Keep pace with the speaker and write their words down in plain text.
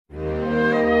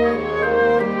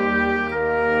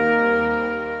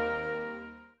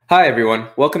Hi everyone,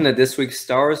 welcome to this week's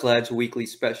Star Wars Lads Weekly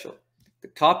Special. The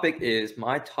topic is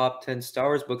my top 10 Star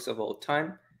Wars books of all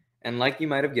time, and like you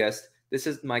might have guessed, this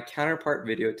is my counterpart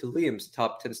video to Liam's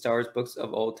top 10 Star Wars books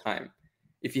of all time.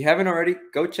 If you haven't already,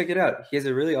 go check it out. He has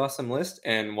a really awesome list,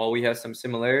 and while we have some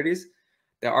similarities,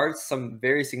 there are some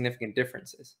very significant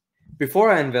differences. Before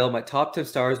I unveil my top 10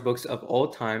 Star Wars books of all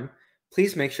time,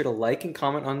 please make sure to like and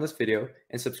comment on this video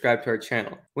and subscribe to our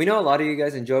channel. We know a lot of you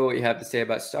guys enjoy what you have to say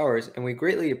about Star Wars, and we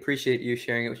greatly appreciate you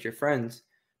sharing it with your friends.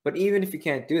 But even if you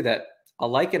can't do that, a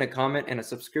like and a comment and a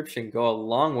subscription go a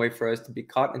long way for us to be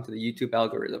caught into the YouTube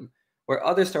algorithm, where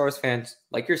other Star Wars fans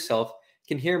like yourself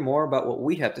can hear more about what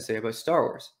we have to say about Star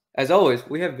Wars. As always,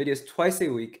 we have videos twice a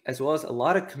week, as well as a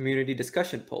lot of community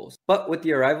discussion polls. But with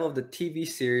the arrival of the TV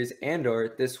series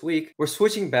Andor this week, we're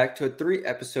switching back to a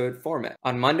 3-episode format.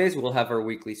 On Mondays, we'll have our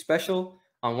weekly special,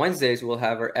 on Wednesdays, we'll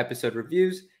have our episode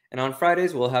reviews, and on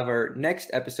Fridays, we'll have our next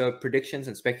episode predictions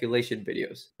and speculation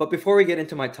videos. But before we get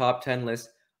into my top 10 list,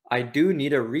 I do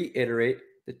need to reiterate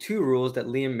the 2 rules that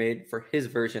Liam made for his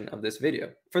version of this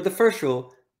video. For the first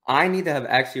rule, I need to have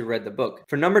actually read the book.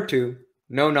 For number 2,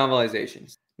 no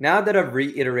novelizations. Now that I've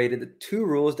reiterated the 2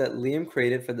 rules that Liam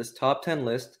created for this top 10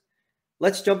 list,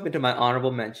 let's jump into my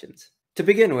honorable mentions. To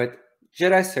begin with,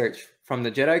 Jedi Search from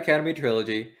the Jedi Academy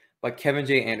trilogy by Kevin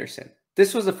J. Anderson.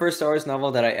 This was the first Star Wars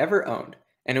novel that I ever owned,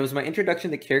 and it was my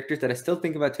introduction to characters that I still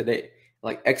think about today,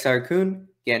 like Exar Kun,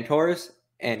 Gantoris,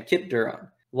 and Kit Duron.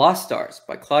 Lost Stars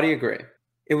by Claudia Gray.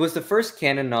 It was the first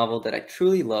canon novel that I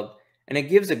truly loved, and it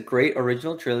gives a great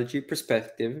original trilogy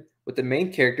perspective with the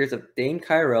main characters of Dane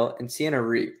Kyrell and Sienna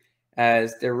Ree,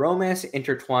 as their romance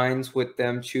intertwines with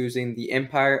them choosing the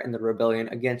Empire and the Rebellion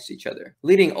against each other,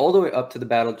 leading all the way up to the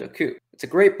Battle of Jakku. It's a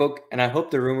great book, and I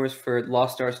hope the rumors for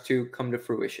Lost Stars 2 come to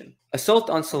fruition. Assault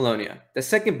on Salonia, the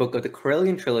second book of the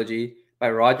Corellian trilogy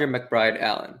by Roger McBride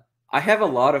Allen. I have a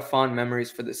lot of fond memories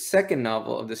for the second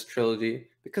novel of this trilogy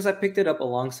because I picked it up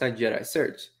alongside Jedi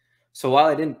Search. So while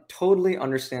I didn't totally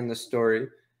understand the story,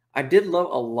 I did love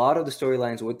a lot of the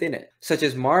storylines within it, such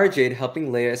as Mara Jade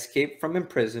helping Leia escape from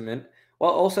imprisonment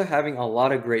while also having a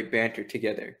lot of great banter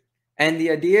together. And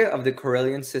the idea of the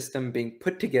Corellian system being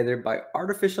put together by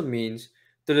artificial means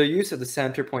through the use of the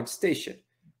Centerpoint Station,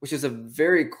 which is a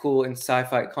very cool and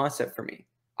sci-fi concept for me.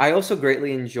 I also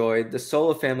greatly enjoyed the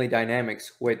Solo family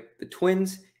dynamics with the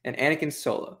twins and Anakin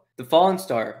Solo. The Fallen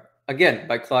Star, again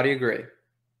by Claudia Gray.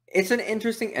 It's an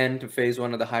interesting end to Phase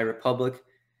 1 of the High Republic,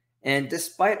 and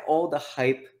despite all the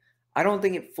hype, I don't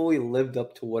think it fully lived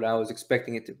up to what I was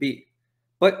expecting it to be.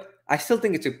 But I still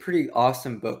think it's a pretty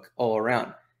awesome book all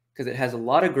around, because it has a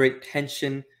lot of great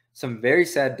tension, some very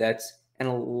sad deaths, and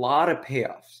a lot of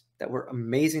payoffs that were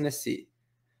amazing to see.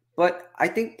 But I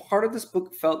think part of this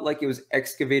book felt like it was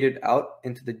excavated out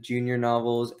into the junior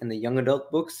novels and the young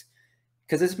adult books,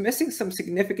 because it's missing some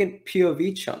significant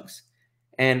POV chunks.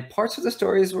 And parts of the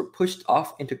stories were pushed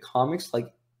off into comics,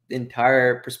 like the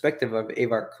entire perspective of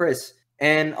Avar Kriss.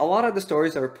 And a lot of the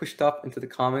stories that were pushed off into the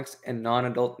comics and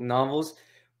non-adult novels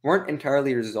weren't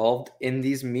entirely resolved in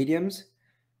these mediums,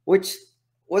 which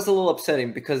was a little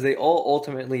upsetting because they all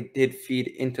ultimately did feed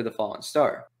into The Fallen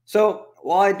Star. So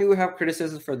while I do have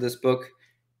criticisms for this book,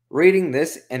 reading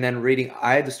this and then reading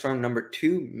Eye of the Storm number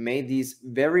 2 made these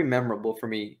very memorable for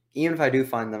me, even if I do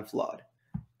find them flawed.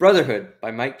 Brotherhood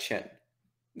by Mike Chen.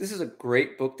 This is a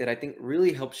great book that I think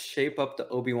really helps shape up the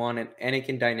Obi-Wan and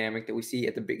Anakin dynamic that we see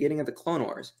at the beginning of the Clone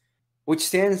Wars, which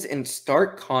stands in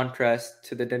stark contrast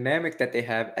to the dynamic that they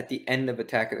have at the end of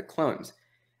Attack of the Clones.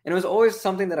 And it was always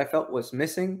something that I felt was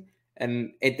missing,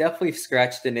 and it definitely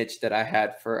scratched an itch that I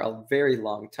had for a very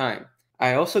long time.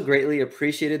 I also greatly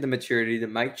appreciated the maturity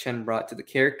that Mike Chen brought to the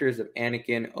characters of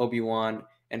Anakin, Obi-Wan,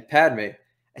 and Padme,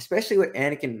 especially with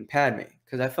Anakin and Padme,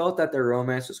 because I felt that their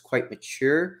romance was quite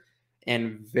mature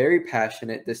and very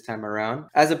passionate this time around,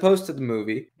 as opposed to the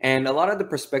movie. And a lot of the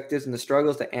perspectives and the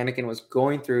struggles that Anakin was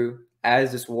going through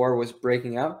as this war was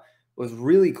breaking out was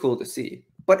really cool to see.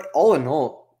 But all in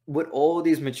all, with all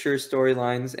these mature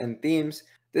storylines and themes,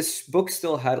 this book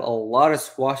still had a lot of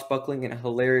swashbuckling and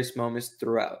hilarious moments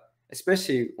throughout,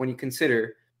 especially when you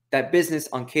consider that business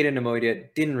on Cato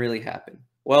Neimoidia didn't really happen.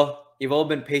 Well, you've all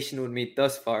been patient with me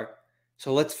thus far,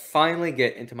 so let's finally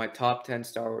get into my top 10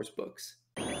 Star Wars books.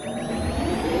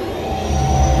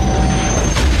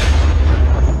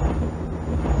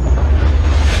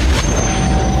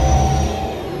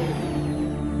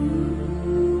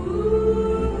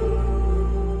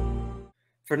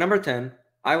 For number 10,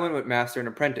 I went with Master and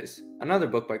Apprentice, another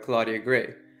book by Claudia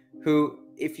Gray, who,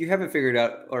 if you haven't figured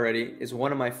out already, is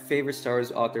one of my favorite Star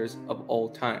Wars authors of all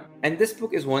time. And this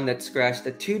book is one that scratched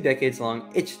a 2 decades long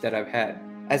itch that I've had,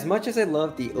 As much as I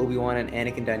loved the Obi-Wan and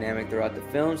Anakin dynamic throughout the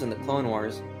films and the Clone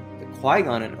Wars, the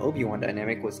Qui-Gon and Obi-Wan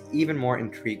dynamic was even more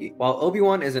intriguing. While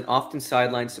Obi-Wan is an often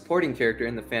sidelined supporting character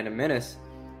in The Phantom Menace,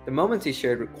 the moments he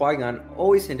shared with Qui-Gon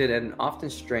always hinted at an often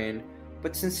strained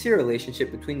but sincere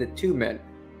relationship between the two men,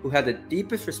 who had the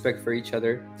deepest respect for each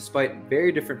other despite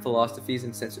very different philosophies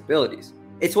and sensibilities.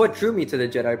 It's what drew me to the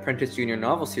Jedi Apprentice Jr.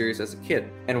 novel series as a kid,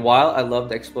 and while I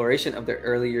loved the exploration of their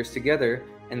early years together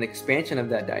and the expansion of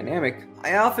that dynamic,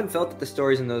 I often felt that the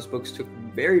stories in those books took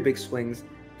very big swings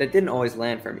that didn't always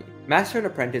land for me. Master and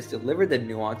Apprentice delivered the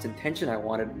nuance and tension I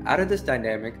wanted out of this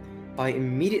dynamic by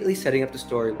immediately setting up the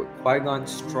story with Qui-Gon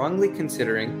strongly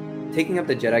considering taking up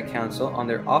the Jedi Council on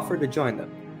their offer to join them,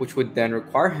 which would then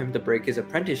require him to break his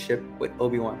apprenticeship with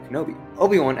Obi-Wan Kenobi.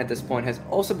 Obi-Wan at this point has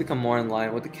also become more in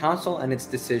line with the Council and its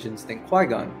decisions than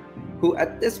Qui-Gon, who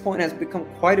at this point has become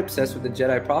quite obsessed with the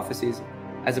Jedi prophecies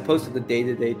as opposed to the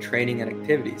day-to-day training and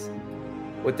activities.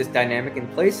 With this dynamic in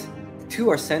place, the two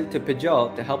are sent to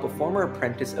Pijal to help a former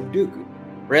apprentice of Dooku,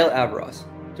 Rael Averross,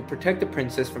 to protect the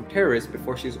princess from terrorists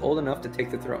before she's old enough to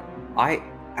take the throne. I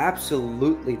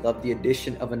absolutely love the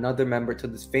addition of another member to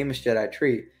this famous Jedi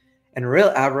tree, and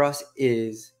Rael Averross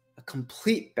is a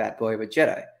complete bad boy of a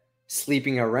Jedi,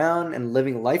 sleeping around and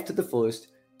living life to the fullest,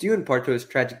 due in part to his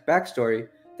tragic backstory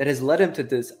that has led him to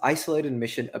this isolated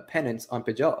mission of penance on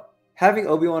Pijal. Having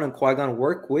Obi-Wan and Qui-Gon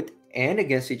work with and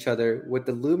against each other with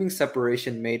the looming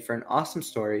separation made for an awesome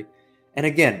story, and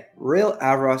again, Rael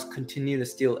Averross continued to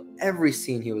steal every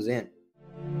scene he was in.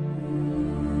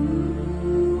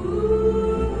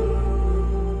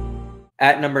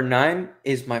 At number 9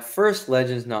 is my first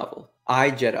Legends novel,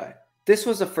 I, Jedi. This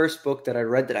was the first book that I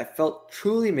read that I felt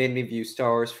truly made me view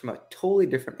Star Wars from a totally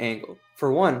different angle.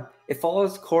 For one, it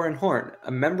follows Corran Horn,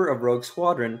 a member of Rogue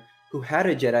Squadron who had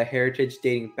a Jedi heritage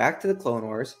dating back to the Clone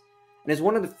Wars, and is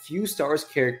one of the few Star Wars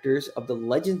characters of the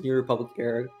Legends New Republic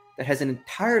era that has an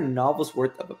entire novel's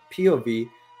worth of a POV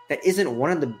that isn't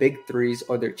one of the big threes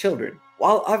or their children.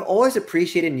 While I've always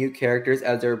appreciated new characters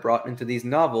as they're brought into these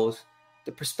novels,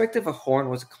 the perspective of Horn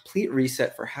was a complete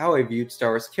reset for how I viewed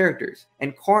Star Wars characters,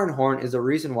 and Corran Horn is the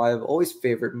reason why I've always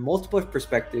favored multiple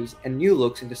perspectives and new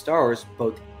looks into Star Wars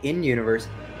both in-universe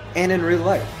and in real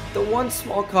life. The one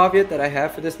small caveat that I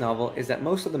have for this novel is that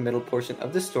most of the middle portion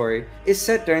of the story is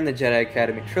set during the Jedi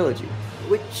Academy trilogy,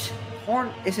 which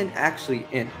Horn isn't actually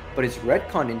in, but is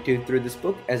retconned into through this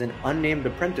book as an unnamed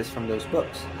apprentice from those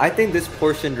books. I think this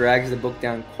portion drags the book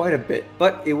down quite a bit,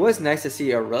 but it was nice to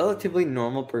see a relatively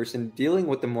normal person dealing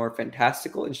with the more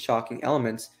fantastical and shocking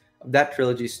elements of that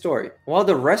trilogy's story. While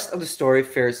the rest of the story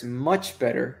fares much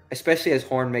better, especially as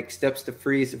Horn makes steps to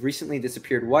free his recently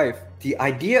disappeared wife, the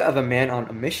idea of a man on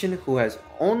a mission who has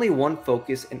only one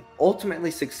focus and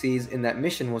ultimately succeeds in that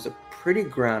mission was a pretty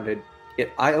grounded, yet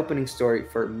eye-opening story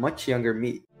for much younger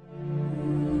me.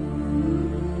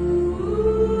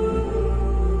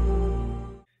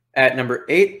 At number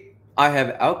 8, I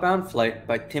have Outbound Flight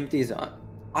by Timothy Zahn.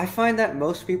 I find that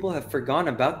most people have forgotten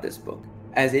about this book,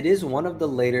 as it is one of the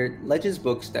later Legends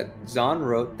books that Zahn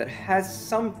wrote that has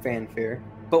some fanfare,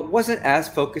 but wasn't as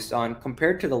focused on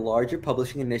compared to the larger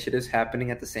publishing initiatives happening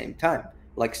at the same time,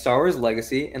 like Star Wars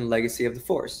Legacy and Legacy of the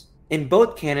Force. In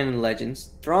both canon and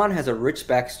Legends, Thrawn has a rich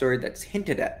backstory that's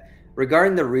hinted at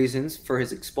regarding the reasons for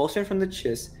his expulsion from the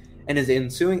Chiss and his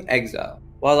ensuing exile.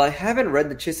 While I haven't read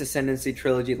the Chiss Ascendancy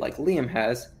trilogy like Liam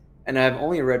has, and I have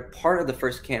only read part of the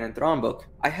first canon Thrawn book,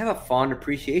 I have a fond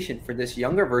appreciation for this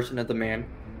younger version of the man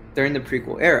during the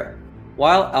prequel era.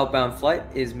 While Outbound Flight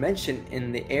is mentioned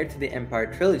in the Heir to the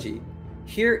Empire trilogy,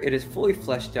 here it is fully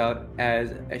fleshed out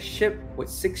as a ship with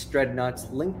 6 dreadnoughts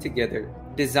linked together,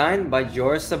 designed by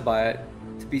Joruus C'baoth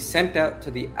to be sent out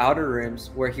to the Outer Rims,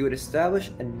 where he would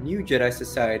establish a new Jedi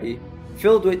society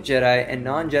filled with Jedi and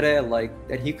non-Jedi alike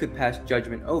that he could pass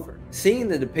judgment over. Seeing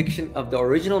the depiction of the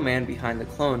original man behind the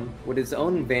clone with his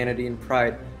own vanity and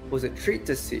pride was a treat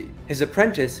to see. His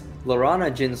apprentice,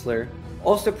 Lorana Jinsler,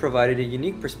 also provided a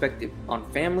unique perspective on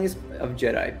families of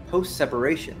Jedi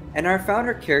post-separation, and I found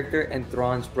her character and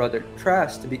Thrawn's brother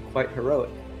Trask to be quite heroic.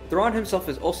 Thrawn himself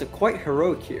is also quite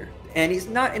heroic here, and he's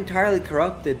not entirely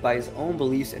corrupted by his own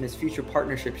beliefs and his future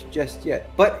partnerships just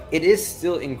yet, but it is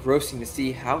still engrossing to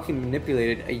see how he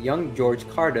manipulated a young George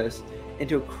Cardas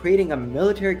into creating a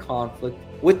military conflict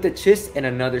with the Chiss and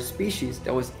another species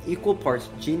that was equal parts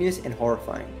genius and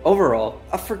horrifying. Overall,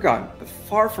 a forgotten but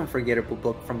far from forgettable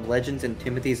book from Legends and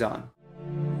Timothy Zahn.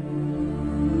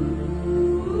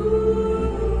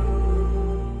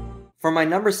 For my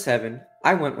number 7,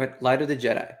 I went with Light of the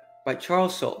Jedi by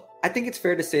Charles Soule. I think it's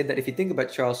fair to say that if you think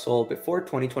about Charles Soule before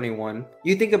 2021,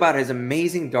 you think about his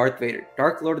amazing Darth Vader,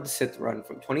 Dark Lord of the Sith run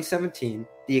from 2017,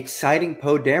 the exciting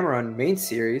Poe Dameron main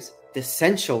series, the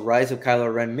essential Rise of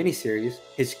Kylo Ren miniseries,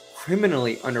 his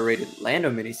criminally underrated Lando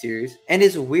miniseries, and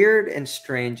his weird and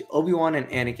strange Obi-Wan and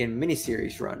Anakin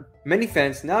miniseries run. Many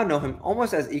fans now know him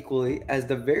almost as equally as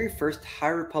the very first High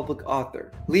Republic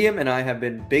author. Liam and I have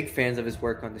been big fans of his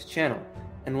work on this channel.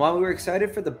 And while we were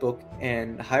excited for the book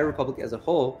and the High Republic as a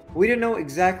whole, we didn't know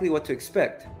exactly what to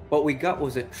expect. What we got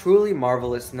was a truly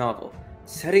marvelous novel,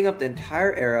 setting up the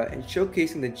entire era and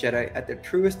showcasing the Jedi at their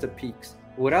truest of peaks,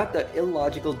 without the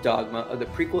illogical dogma of the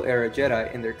prequel era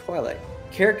Jedi in their twilight.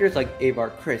 Characters like Avar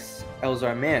Kriss,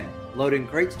 Elzar Mann, Loden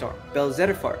Greatstorm, Bel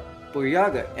Zettifar,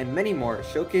 Burryaga, and many more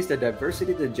showcase the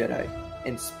diversity of the Jedi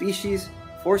in species,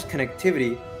 force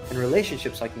connectivity, and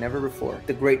relationships like never before.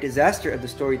 The great disaster of the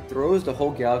story throws the whole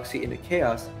galaxy into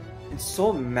chaos, and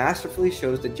so masterfully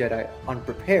shows the Jedi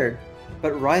unprepared,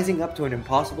 but rising up to an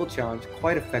impossible challenge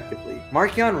quite effectively.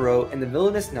 Marchion Ro and the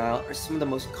villainous Nihil are some of the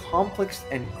most complex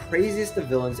and craziest of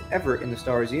villains ever in the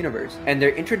Star Wars universe, and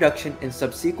their introduction and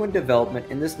subsequent development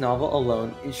in this novel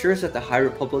alone ensures that the High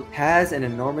Republic has an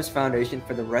enormous foundation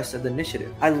for the rest of the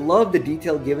initiative. I love the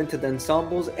detail given to the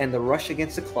ensembles and the rush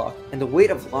against the clock, and the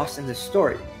weight of loss in this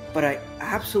story. But I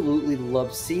absolutely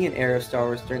loved seeing an era of Star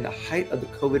Wars during the height of the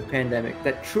COVID pandemic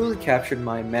that truly captured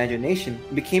my imagination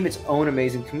and became its own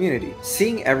amazing community.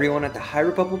 Seeing everyone at the High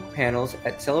Republic panels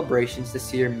at celebrations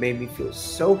this year made me feel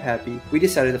so happy we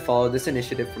decided to follow this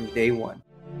initiative from day one.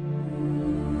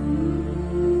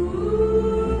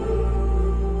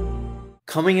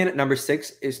 Coming in at number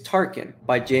 6 is Tarkin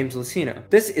by James Luceno.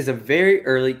 This is a very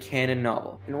early canon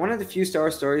novel, and one of the few Star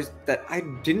Wars stories that I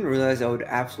didn't realize I would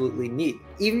absolutely need.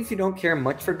 Even if you don't care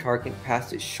much for Tarkin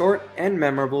past his short and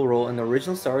memorable role in the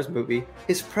original Star Wars movie,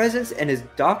 his presence and his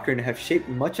doctrine have shaped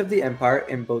much of the Empire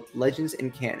in both legends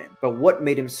and canon. But what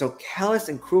made him so callous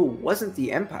and cruel wasn't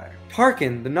the Empire.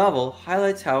 Tarkin, the novel,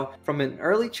 highlights how, from an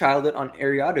early childhood on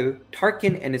Eriadu,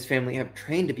 Tarkin and his family have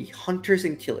trained to be hunters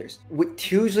and killers, with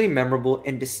hugely memorable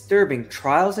and disturbing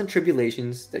trials and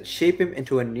tribulations that shape him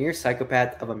into a near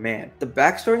psychopath of a man. The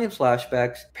backstory and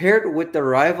flashbacks, paired with the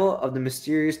arrival of the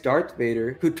mysterious Darth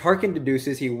Vader, who Tarkin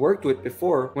deduces he worked with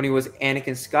before when he was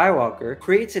Anakin Skywalker,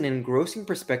 creates an engrossing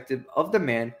perspective of the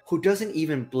man who doesn't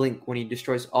even blink when he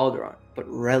destroys Alderaan, but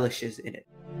relishes in it.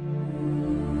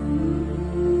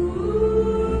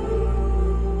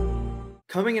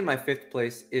 Coming in my 5th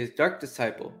place is Dark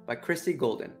Disciple by Christie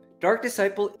Golden. Dark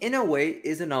Disciple, in a way,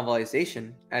 is a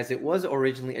novelization, as it was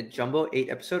originally a jumbo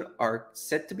 8-episode arc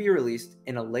set to be released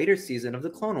in a later season of the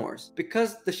Clone Wars.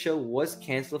 Because the show was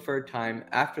cancelled for a time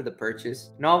after the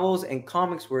purchase, novels and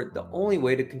comics were the only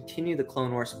way to continue the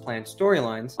Clone Wars planned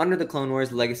storylines under the Clone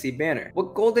Wars Legacy banner.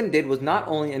 What Golden did was not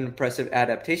only an impressive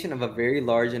adaptation of a very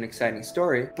large and exciting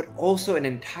story, but also an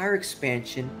entire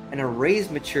expansion and a raised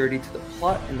maturity to the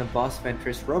plot and the Vos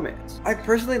Ventress romance. I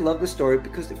personally love the story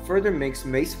because it further makes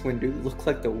Mace Windu look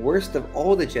like the worst of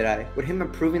all the Jedi, with him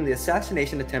approving the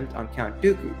assassination attempt on Count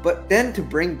Dooku. But then to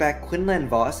bring back Quinlan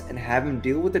Vos and have him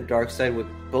deal with the dark side with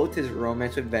both his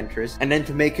romance with Ventress, and then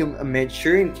to make him a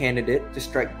Manchurian candidate to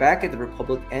strike back at the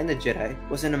Republic and the Jedi,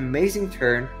 was an amazing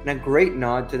turn and a great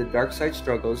nod to the dark side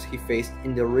struggles he faced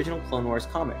in the original Clone Wars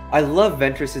comic. I love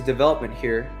Ventress' development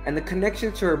here, and the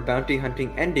connection to her bounty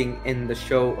hunting ending in the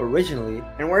show originally,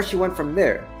 and where she went from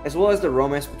there, as well as the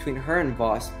romance between her and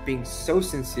Vos being so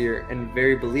sincere and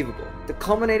very believable. The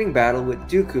culminating battle with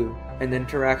Dooku and the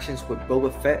interactions with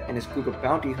Boba Fett and his group of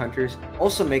bounty hunters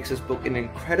also makes this book an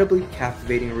incredibly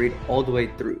captivating read all the way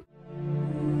through.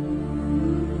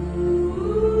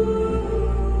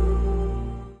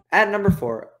 At number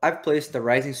 4, I've placed The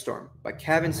Rising Storm by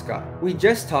Cavan Scott. We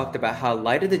just talked about how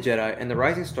Light of the Jedi and The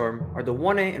Rising Storm are the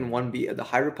 1A and 1B of the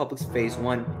High Republic's Phase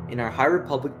 1 in our High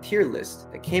Republic tier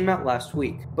list that came out last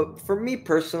week. But for me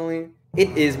personally, it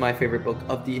is my favorite book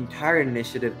of the entire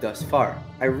initiative thus far.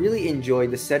 I really enjoy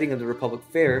the setting of the Republic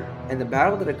Fair, and the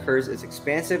battle that occurs is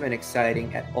expansive and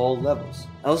exciting at all levels.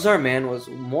 Elzar Mann was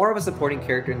more of a supporting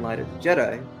character in Light of the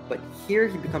Jedi, but here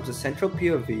he becomes a central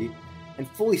POV and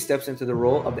fully steps into the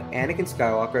role of the Anakin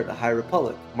Skywalker of the High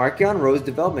Republic. Marchion Ro's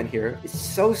development here is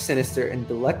so sinister and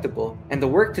delectable, and the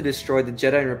work to destroy the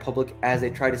Jedi and Republic as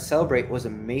they try to celebrate was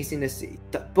amazing to see.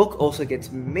 The book also gets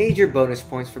major bonus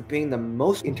points for being the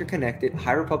most interconnected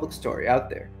High Republic story out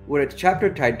there, with a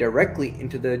chapter tied directly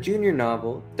into the junior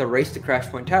novel, The Race to Crash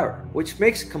Point Tower, which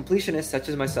makes completionists such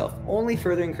as myself only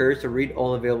further encouraged to read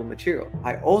all available material.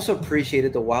 I also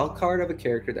appreciated the wild card of a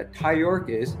character that Ty York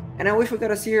is, and I wish we got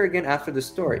to see her again after the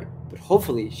story, but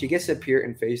hopefully she gets to appear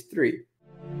in Phase 3.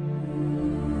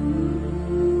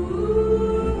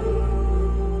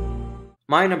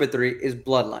 My number 3 is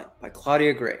Bloodline by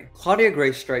Claudia Gray. Claudia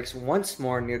Gray strikes once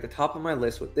more near the top of my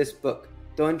list with this book,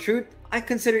 though in truth, I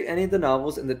consider any of the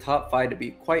novels in the top 5 to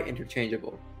be quite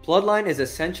interchangeable. Bloodline is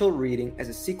essential reading as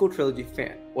a sequel trilogy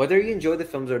fan. Whether you enjoy the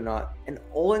films or not, an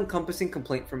all-encompassing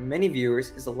complaint from many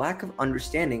viewers is the lack of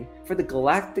understanding for the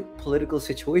galactic political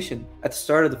situation at the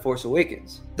start of The Force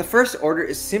Awakens. The First Order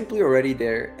is simply already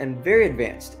there and very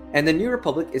advanced, and the New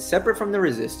Republic is separate from the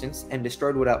Resistance and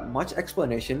destroyed without much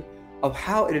explanation of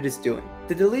how it is doing.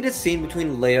 The deleted scene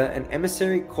between Leia and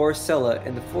emissary Cor Sella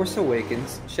in The Force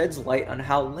Awakens sheds light on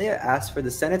how Leia asks for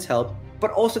the Senate's help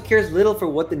but also cares little for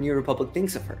what the New Republic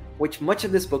thinks of her, which much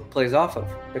of this book plays off of.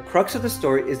 The crux of the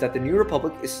story is that the New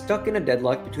Republic is stuck in a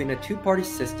deadlock between a two-party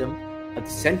system of the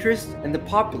centrists and the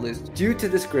populists. Due to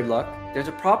this gridlock, there's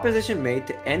a proposition made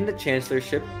to end the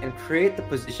chancellorship and create the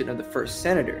position of the first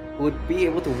senator, who would be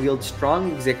able to wield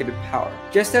strong executive power.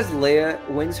 Just as Leia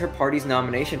wins her party's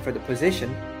nomination for the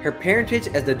position, her parentage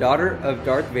as the daughter of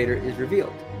Darth Vader is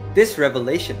revealed. This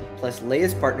revelation, plus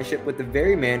Leia's partnership with the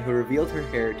very man who revealed her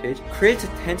heritage, creates a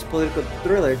tense political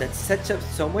thriller that sets up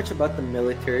so much about the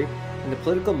military and the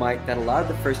political might that allowed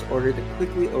the First Order to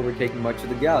quickly overtake much of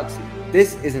the galaxy.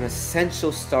 This is an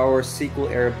essential Star Wars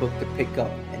sequel-era book to pick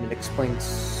up, and it explains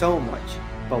so much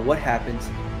about what happens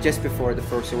just before The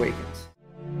Force Awakens.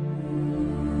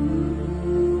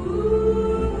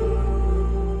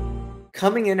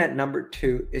 Coming in at number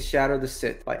 2 is Shadow of the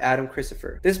Sith by Adam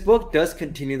Christopher. This book does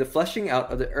continue the fleshing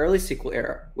out of the early sequel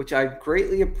era, which I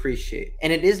greatly appreciate,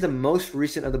 and it is the most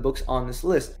recent of the books on this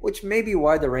list, which may be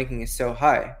why the ranking is so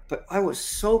high, but I was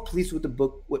so pleased with the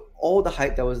book with all the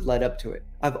hype that was led up to it.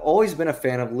 I've always been a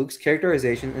fan of Luke's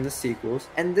characterization in the sequels,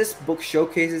 and this book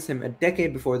showcases him a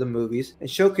decade before the movies and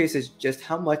showcases just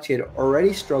how much he had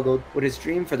already struggled with his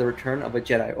dream for the return of a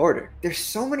Jedi Order. There's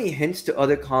so many hints to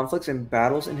other conflicts and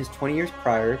battles in his 20 years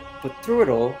prior, but through it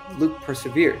all, Luke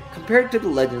persevered. Compared to the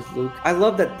Legends Luke, I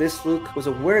love that this Luke was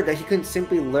aware that he couldn't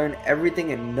simply learn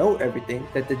everything and know everything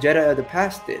that the Jedi of the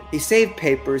past did. He saved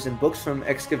papers and books from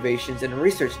excavations and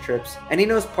research trips, and he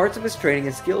knows parts of his training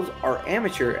and skills are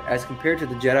amateur as compared to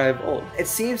the Jedi of old. It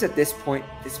seems at this point,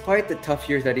 despite the tough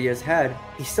years that he has had,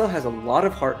 he still has a lot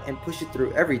of heart and pushes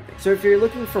through everything. So if you're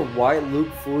looking for why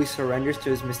Luke fully surrenders to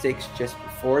his mistakes just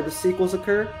before the sequels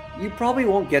occur, you probably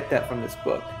won't get that from this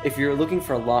book. If you're looking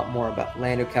for a lot more about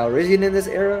Lando Calrissian in this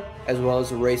era, as well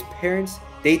as Rey's parents,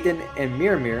 Dathan and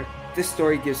Miramir, this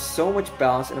story gives so much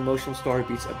balance and emotional story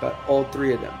beats about all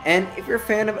three of them. And if you're a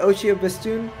fan of Ochi of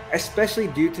Bestoon, especially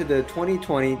due to the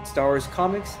 2020 Star Wars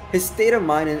comics, his state of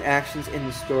mind and actions in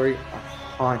the story are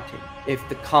haunting. If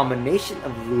the combination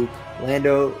of Luke,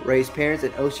 Lando, Rey's parents,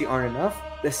 and Ochi aren't enough,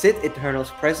 the Sith Eternal's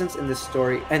presence in the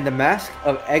story and the mask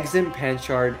of Exum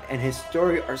Panchard and his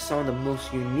story are some of the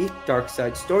most unique dark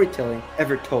side storytelling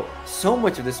ever told. So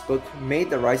much of this book made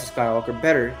The Rise of Skywalker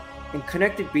better and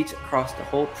connected beats across the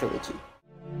whole trilogy.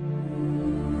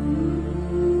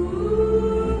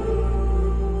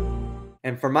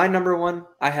 And for my number 1,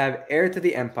 I have Heir to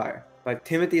the Empire by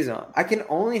Timothy Zahn. I can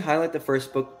only highlight the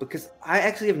first book because I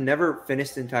actually have never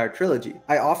finished the entire trilogy.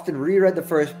 I often reread the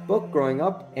first book growing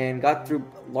up and got through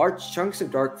large chunks of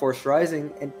Dark Force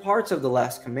Rising and parts of The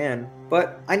Last Command,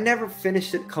 but I never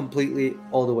finished it completely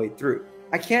all the way through.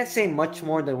 I can't say much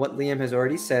more than what Liam has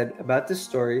already said about this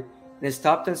story in his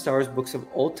top 10 Star Wars books of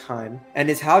all time, and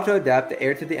his How to Adapt the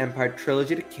Heir to the Empire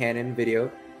trilogy to canon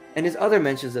video, and his other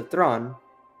mentions of Thrawn.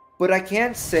 But I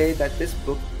can't say that this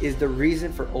book is the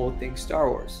reason for all things Star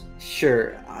Wars.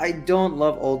 Sure, I don't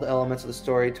love all the elements of the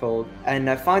story told, and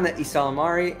I find that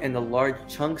Ysalamiri and the large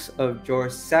chunks of Jor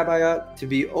Sabayat to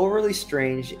be overly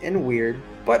strange and weird,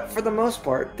 but for the most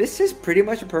part, this is pretty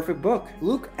much a perfect book.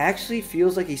 Luke actually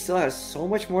feels like he still has so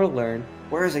much more to learn,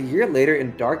 whereas a year later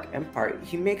in Dark Empire,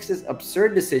 he makes this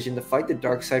absurd decision to fight the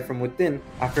dark side from within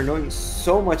after knowing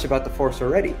so much about the Force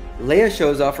already. Leia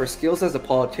shows off her skills as a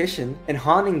politician, and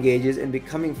Han engages in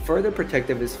becoming further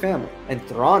protective of his family, and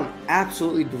Thrawn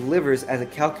absolutely delivers as a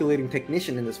calculating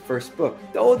technician in this first book.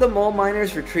 Though the Mole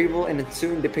Miner's retrieval and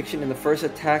ensuing depiction in the first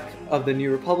attack of the New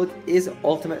Republic is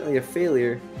ultimately a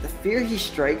failure, the fear he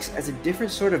strikes as a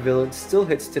different sort of villain still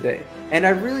hits today. And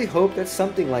I really hope that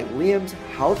something like Liam's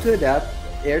How to Adapt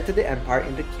Heir to the Empire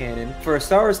into canon for a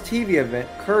Star Wars TV event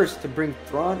occurs to bring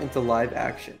Thrawn into live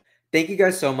action. Thank you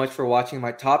guys so much for watching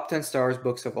my top 10 Star Wars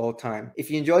books of all time. If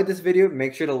you enjoyed this video,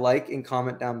 make sure to like and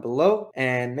comment down below,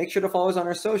 and make sure to follow us on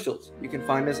our socials. You can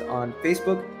find us on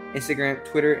Facebook, Instagram,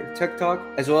 Twitter, and TikTok,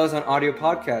 as well as on audio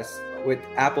podcasts with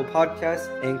Apple Podcasts,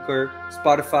 Anchor,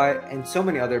 Spotify, and so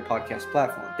many other podcast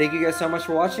platforms. Thank you guys so much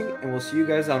for watching, and we'll see you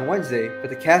guys on Wednesday for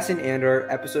the Cassian Andor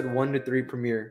episode 1 to 3 premiere.